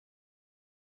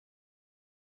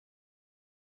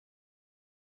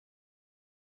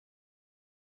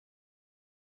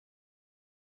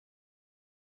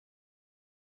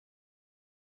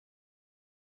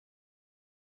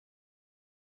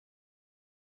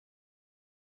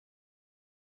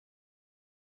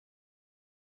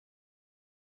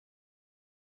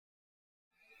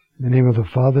In the name of the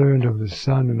Father, and of the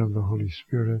Son, and of the Holy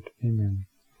Spirit. Amen.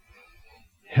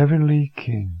 Heavenly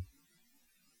King,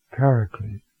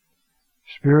 Paraclete,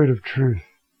 Spirit of truth,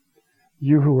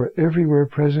 you who are everywhere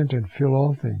present and fill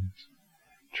all things,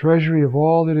 treasury of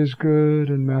all that is good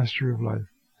and master of life,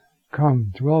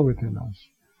 come, dwell within us,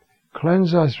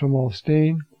 cleanse us from all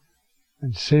stain,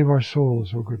 and save our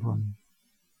souls, O good one.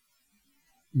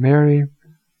 Mary,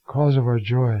 cause of our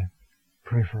joy,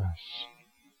 pray for us.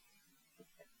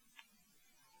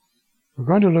 We're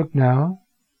going to look now,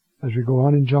 as we go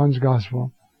on in John's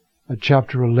Gospel, at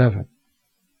chapter 11.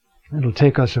 It'll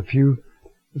take us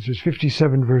this is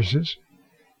 57 verses.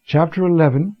 Chapter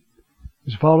 11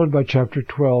 is followed by chapter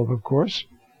 12, of course,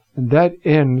 and that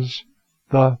ends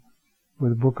with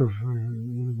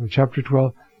chapter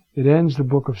 12. It ends the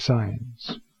book of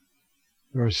signs.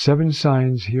 There are 7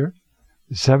 signs here.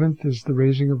 The 7th is the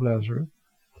raising of Lazarus.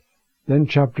 Then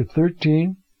chapter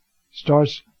 13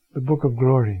 starts the book of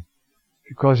glory,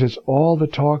 because it's all the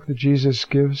talk that Jesus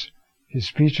gives, his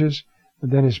speeches,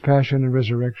 and then his passion and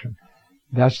resurrection.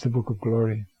 That's the book of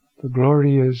glory. The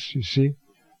glory is, you see,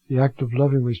 the act of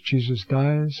love in which Jesus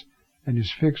dies and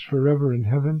is fixed forever in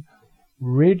heaven,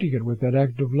 radiant with that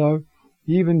act of love,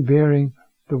 even bearing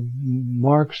the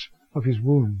marks of his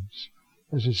wounds,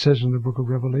 as it says in the book of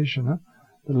Revelation.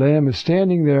 The Lamb is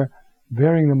standing there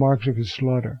bearing the marks of his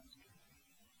slaughter.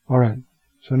 All right,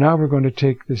 so now we're going to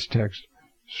take this text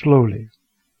slowly.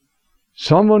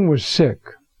 Someone was sick,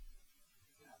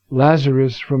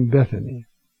 Lazarus from Bethany,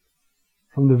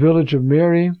 from the village of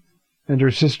Mary and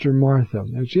her sister Martha.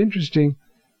 Now, it's interesting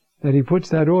that he puts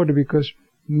that order, because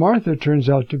Martha turns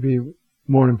out to be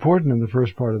more important in the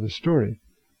first part of the story.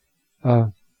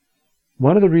 One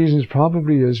of the reasons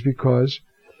probably is because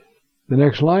the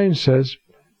next line says,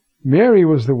 Mary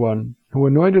was the one who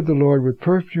anointed the Lord with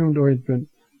perfumed ointment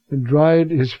and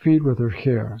dried his feet with her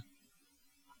hair.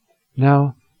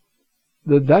 Now,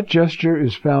 that gesture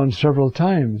is found several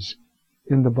times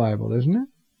in the Bible, isn't it?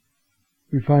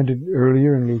 We find it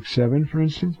earlier in Luke 7, for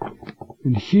instance.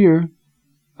 And here,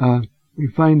 we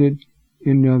find it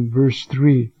in verse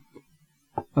 3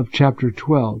 of chapter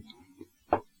 12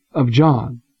 of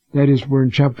John. That is, we're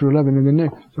in chapter 11. And the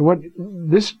next. So what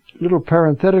this little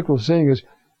parenthetical saying is,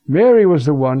 Mary was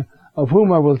the one of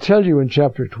whom I will tell you in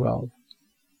chapter 12,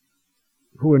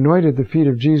 who anointed the feet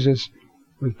of Jesus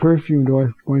with perfumed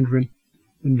ointment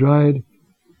and dried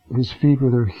his feet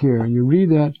with her hair. And you read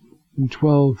that in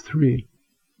 12:3.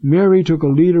 Mary took a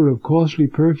liter of costly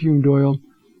perfumed oil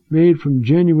made from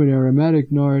genuine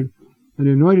aromatic nard and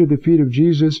anointed the feet of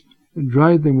Jesus and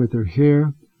dried them with her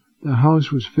hair. The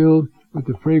house was filled with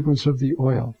the fragrance of the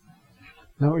oil.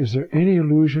 Now, is there any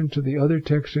allusion to the other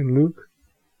text in Luke?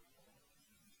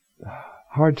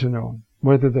 Hard to know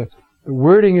whether the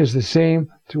wording is the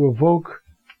same to evoke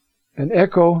an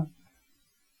echo,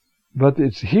 but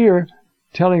it's here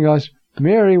telling us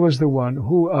Mary was the one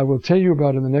who I will tell you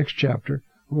about in the next chapter,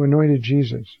 who anointed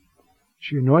Jesus.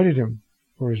 She anointed him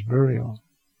for his burial.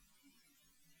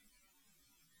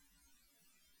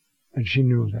 And she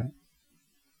knew that.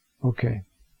 Okay.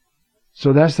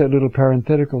 So that's that little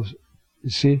parenthetical. You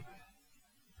see,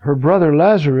 her brother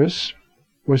Lazarus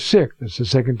was sick. That's the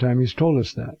second time he's told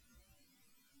us that.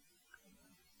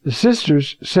 The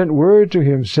sisters sent word to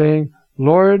him saying,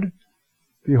 Lord,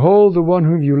 behold, the one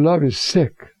whom you love is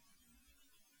sick.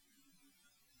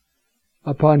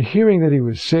 Upon hearing that he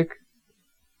was sick,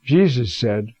 Jesus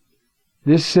said,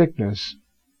 this sickness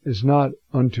is not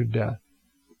unto death.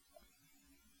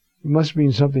 It must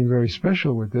mean something very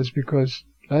special with this, because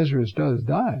Lazarus does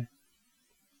die.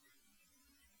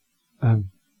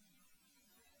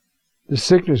 The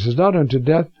sickness is not unto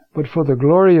death, but for the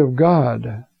glory of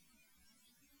God.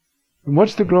 And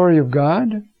what's the glory of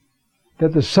God?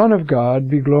 That the Son of God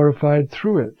be glorified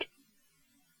through it.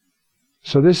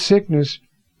 So this sickness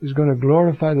is going to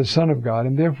glorify the Son of God,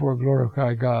 and therefore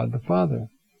glorify God the Father.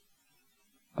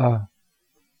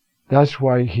 That's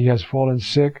why he has fallen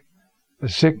sick, a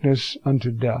sickness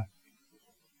unto death.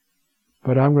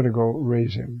 But I'm going to go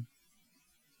raise him,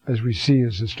 as we see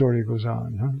as the story goes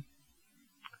on.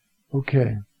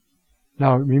 Okay.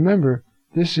 Now remember,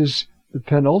 this is the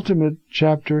penultimate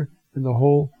chapter in the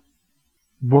whole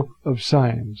book of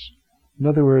signs. In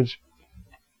other words,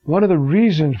 one of the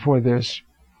reasons for this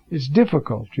is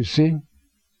difficult, you see.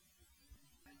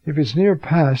 If it's near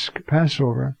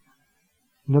Passover,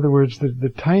 in other words,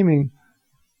 the timing,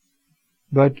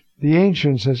 but the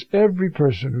ancients, as every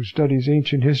person who studies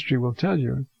ancient history will tell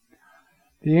you,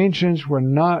 the ancients were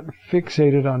not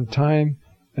fixated on time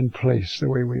and place the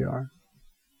way we are.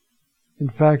 In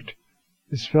fact,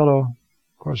 this fellow,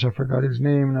 of course I forgot his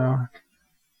name now,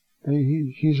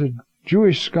 He's a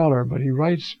Jewish scholar, but he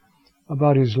writes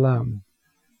about Islam.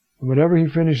 And whenever he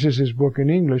finishes his book in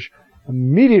English,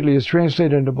 immediately it's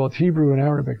translated into both Hebrew and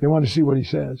Arabic. They want to see what he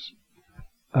says.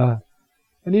 And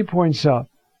he points out,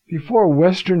 before a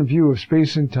Western view of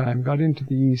space and time got into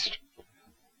the East,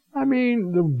 I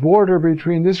mean, the border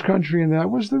between this country and that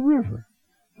was the river.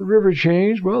 The river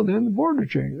changed, well, then the border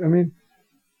changed. I mean,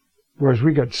 whereas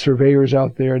we got surveyors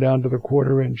out there down to the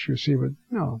quarter inch, you see, but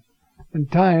no.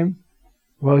 And time,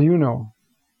 well, you know,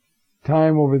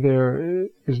 time over there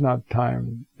is not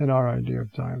time in our idea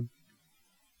of time.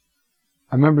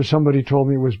 I remember somebody told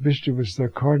me it was the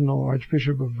Cardinal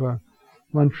Archbishop of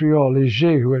Montreal,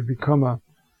 Léger, who had become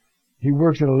he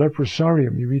worked at a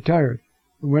leprosarium. He retired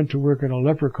and went to work in a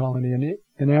leper colony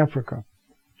in Africa.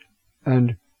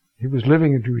 And he was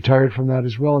living and retired from that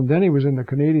as well. And then he was in the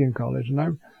Canadian College,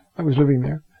 and I was living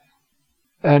there.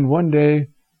 And one day,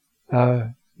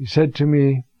 he said to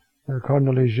me,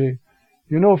 Cardinal Léger,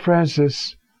 you know,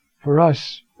 Francis, for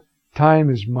us,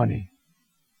 time is money.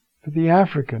 For the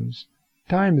Africans,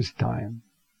 time is time.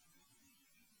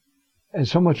 And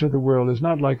so much of the world is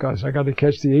not like us. I got to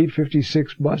catch the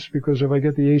 8:56 bus because if I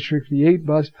get the 8:58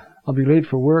 bus, I'll be late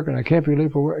for work, and I can't be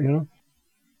late for work, you know.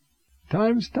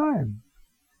 Time's time.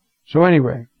 So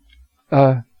anyway,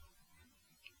 so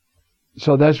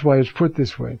that's why it's put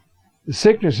this way. The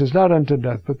sickness is not unto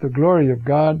death, but the glory of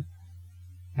God,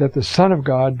 that the Son of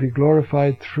God be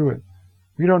glorified through it.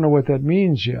 We don't know what that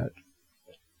means yet.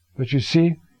 But you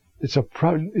see, this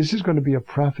is going to be a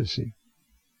prophecy.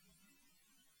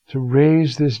 To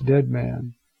raise this dead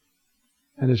man,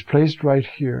 and it's placed right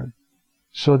here,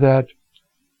 so that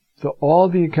all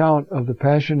the account of the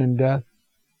passion and death,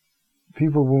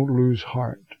 people won't lose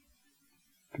heart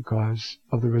because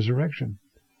of the resurrection.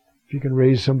 If he can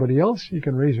raise somebody else, he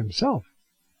can raise himself.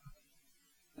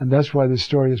 And that's why this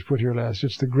story is put here last.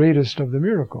 It's the greatest of the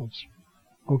miracles.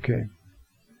 Okay.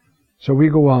 So we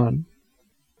go on.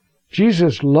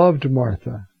 Jesus loved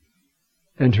Martha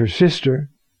and her sister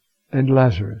and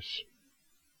Lazarus.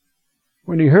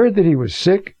 When he heard that he was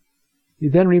sick, he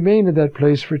then remained in that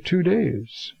place for 2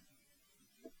 days.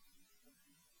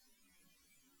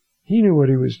 He knew what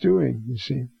he was doing, you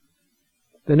see.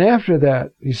 Then after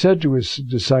that, he said to his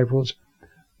disciples,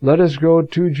 let us go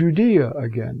to Judea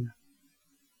again.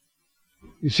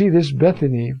 You see, this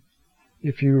Bethany,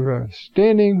 if you're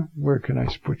standing, where can I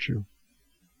put you?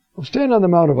 Well, stand on the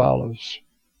Mount of Olives.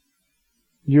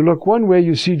 You look one way,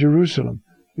 you see Jerusalem.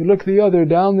 You look the other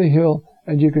down the hill,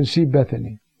 and you can see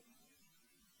Bethany.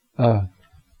 We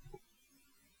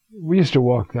used to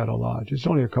walk that a lot. It's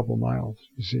only a couple miles,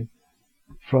 you see,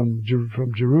 from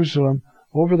Jerusalem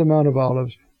over the Mount of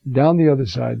Olives, down the other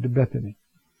side to Bethany,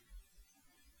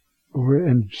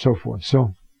 and so forth.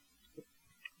 So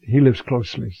he lives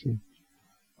closely. See,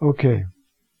 okay.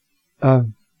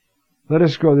 Let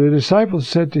us go. The disciples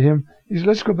said to him,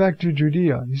 let's go back to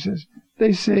Judea. He says,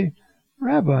 they say,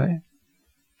 Rabbi,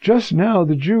 just now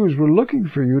the Jews were looking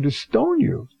for you to stone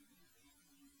you,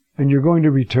 and you're going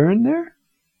to return there?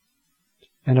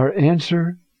 And our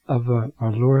answer of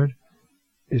our Lord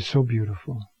is so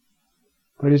beautiful,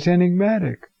 but it's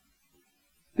enigmatic.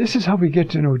 This is how we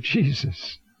get to know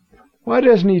Jesus. Why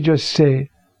doesn't he just say,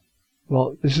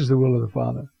 well, this is the will of the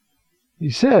Father?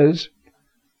 He says,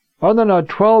 are there not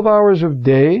 12 hours of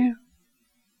day?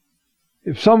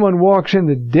 If someone walks in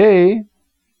the day,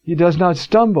 he does not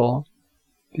stumble,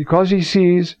 because he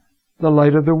sees the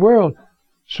light of the world.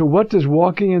 So what does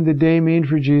walking in the day mean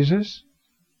for Jesus?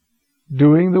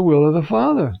 Doing the will of the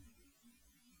Father.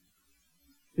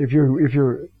 If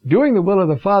you're doing the will of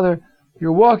the Father,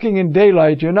 you're walking in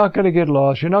daylight, you're not going to get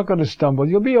lost, you're not going to stumble,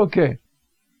 you'll be okay.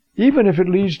 Even if it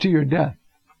leads to your death.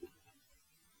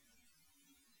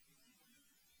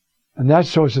 And that's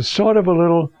so it's a sort of a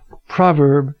little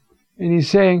proverb, and he's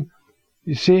saying,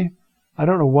 you see, I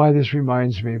don't know why this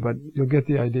reminds me, but you'll get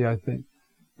the idea, I think.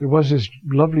 There was this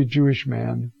lovely Jewish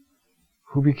man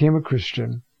who became a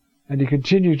Christian, and he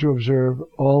continued to observe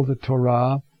all the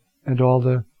Torah and all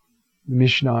the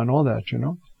Mishnah and all that, you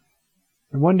know.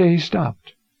 And one day he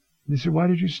stopped. And he said, why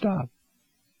did you stop?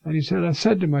 And he said, I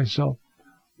said to myself,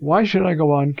 why should I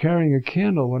go on carrying a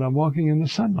candle when I'm walking in the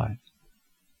sunlight?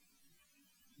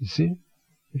 You see,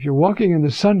 if you're walking in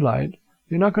the sunlight,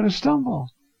 you're not going to stumble.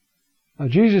 Now,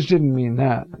 Jesus didn't mean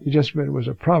that. He just meant it was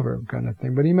a proverb kind of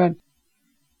thing. But he meant,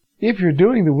 if you're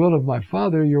doing the will of my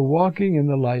Father, you're walking in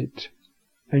the light,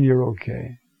 and you're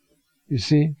okay. You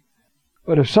see?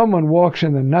 But if someone walks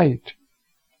in the night,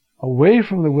 away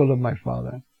from the will of my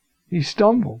Father, he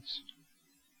stumbles,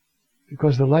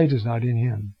 because the light is not in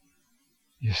him.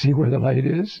 You see where the light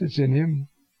is? It's in him.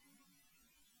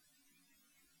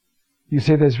 You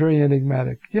say that's very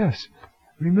enigmatic. Yes.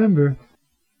 Remember,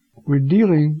 we're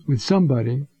dealing with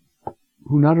somebody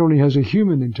who not only has a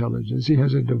human intelligence, he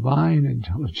has a divine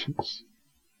intelligence.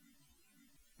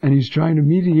 And he's trying to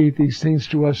mediate these things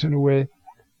to us in a way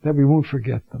that we won't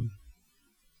forget them.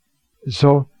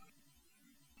 So,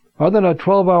 are there not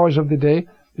 12 hours of the day?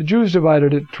 The Jews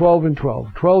divided it 12 and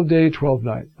 12. 12 day, 12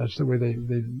 night. That's the way they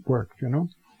worked, you know.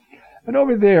 And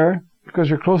over there, because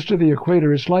you're close to the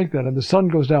equator, it's like that. And the sun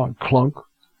goes down, clunk.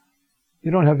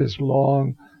 You don't have this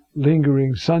long,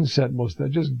 lingering sunset most of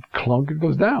that. Just clunk, it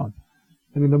goes down.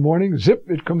 And in the morning, zip,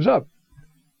 it comes up.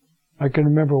 I can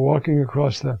remember walking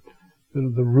across the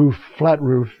roof, flat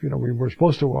roof. You know, we were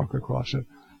supposed to walk across it,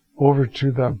 over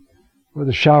to where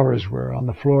the showers were on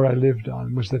the floor I lived on.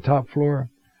 It was the top floor.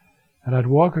 And I'd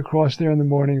walk across there in the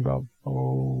morning about,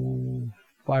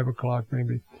 5 o'clock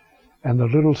maybe. And the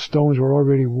little stones were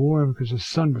already warm because the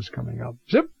sun was coming up.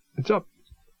 Zip, it's up.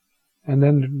 And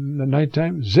then in the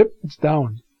nighttime, zip, it's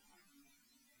down.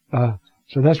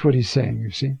 So that's what he's saying,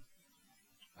 you see.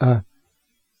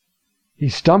 He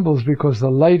stumbles because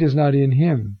the light is not in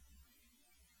him.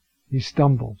 He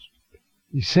stumbles.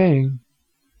 He's saying,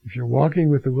 if you're walking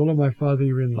with the will of my Father,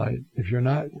 you're in light. If you're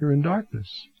not, you're in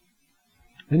darkness.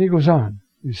 Then he goes on,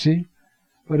 you see.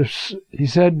 But if he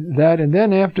said that, and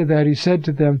then after that he said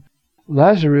to them,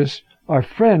 Lazarus, our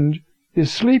friend,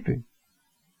 is sleeping,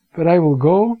 but I will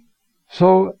go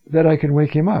so that I can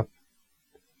wake him up.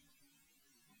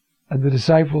 And the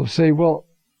disciples say, well,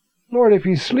 Lord, if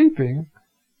he's sleeping,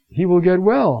 he will get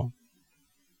well.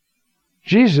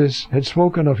 Jesus had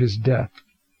spoken of his death,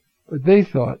 but they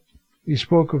thought he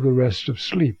spoke of the rest of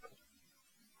sleep.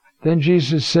 Then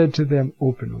Jesus said to them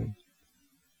openly,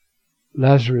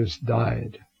 Lazarus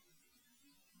died,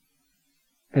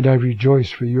 and I rejoice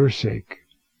for your sake,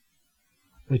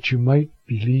 that you might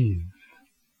believe.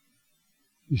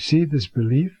 You see this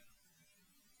belief?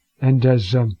 And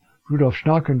as Rudolf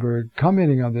Schnackenberg,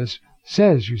 commenting on this,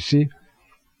 says, you see,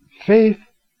 faith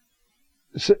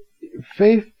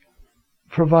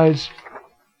provides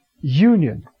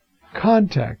union,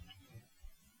 contact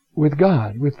with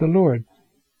God, with the Lord.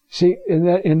 See,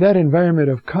 in that environment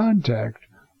of contact,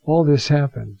 all this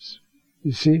happens.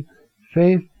 You see,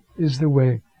 faith is the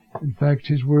way. In fact,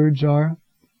 his words are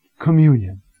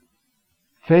communion.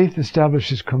 Faith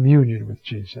establishes communion with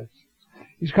Jesus.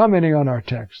 He's commenting on our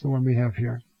text, the one we have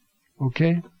here.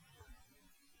 Okay?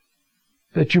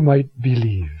 That you might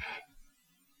believe.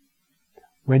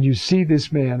 When you see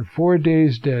this man 4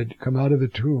 days dead come out of the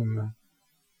tomb,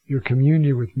 your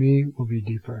communion with me will be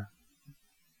deeper.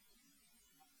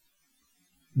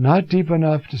 Not deep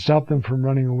enough to stop them from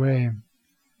running away,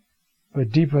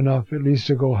 but deep enough at least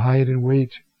to go hide and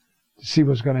wait to see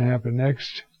what's going to happen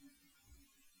next.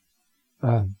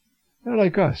 They're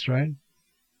like us, right?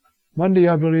 Monday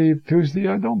I believe, Tuesday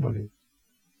I don't believe.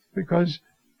 Because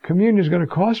communion is going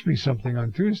to cost me something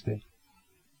on Tuesday.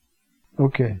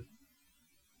 Okay.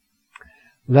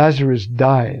 Lazarus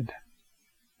died,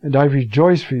 and I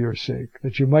rejoice for your sake,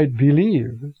 that you might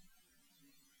believe.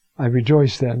 I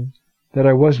rejoice then that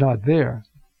I was not there,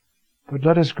 but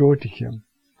let us go to him.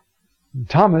 And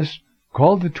Thomas,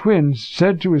 called the twins,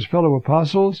 said to his fellow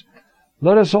apostles,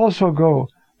 let us also go,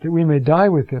 that we may die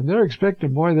with him. They're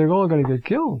expecting, boy, they're all going to get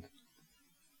killed.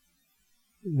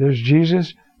 There's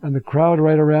Jesus and the crowd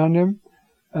right around him,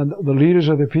 and the leaders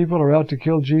of the people are out to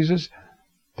kill Jesus.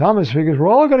 Thomas figures, we're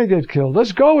all going to get killed.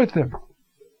 Let's go with them.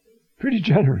 Pretty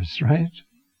generous, right?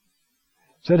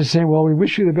 Instead of saying, well, we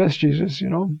wish you the best, Jesus,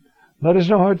 let us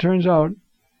know how it turns out.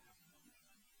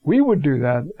 We would do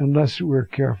that unless we're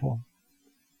careful.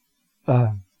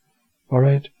 All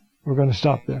right, we're going to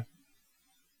stop there.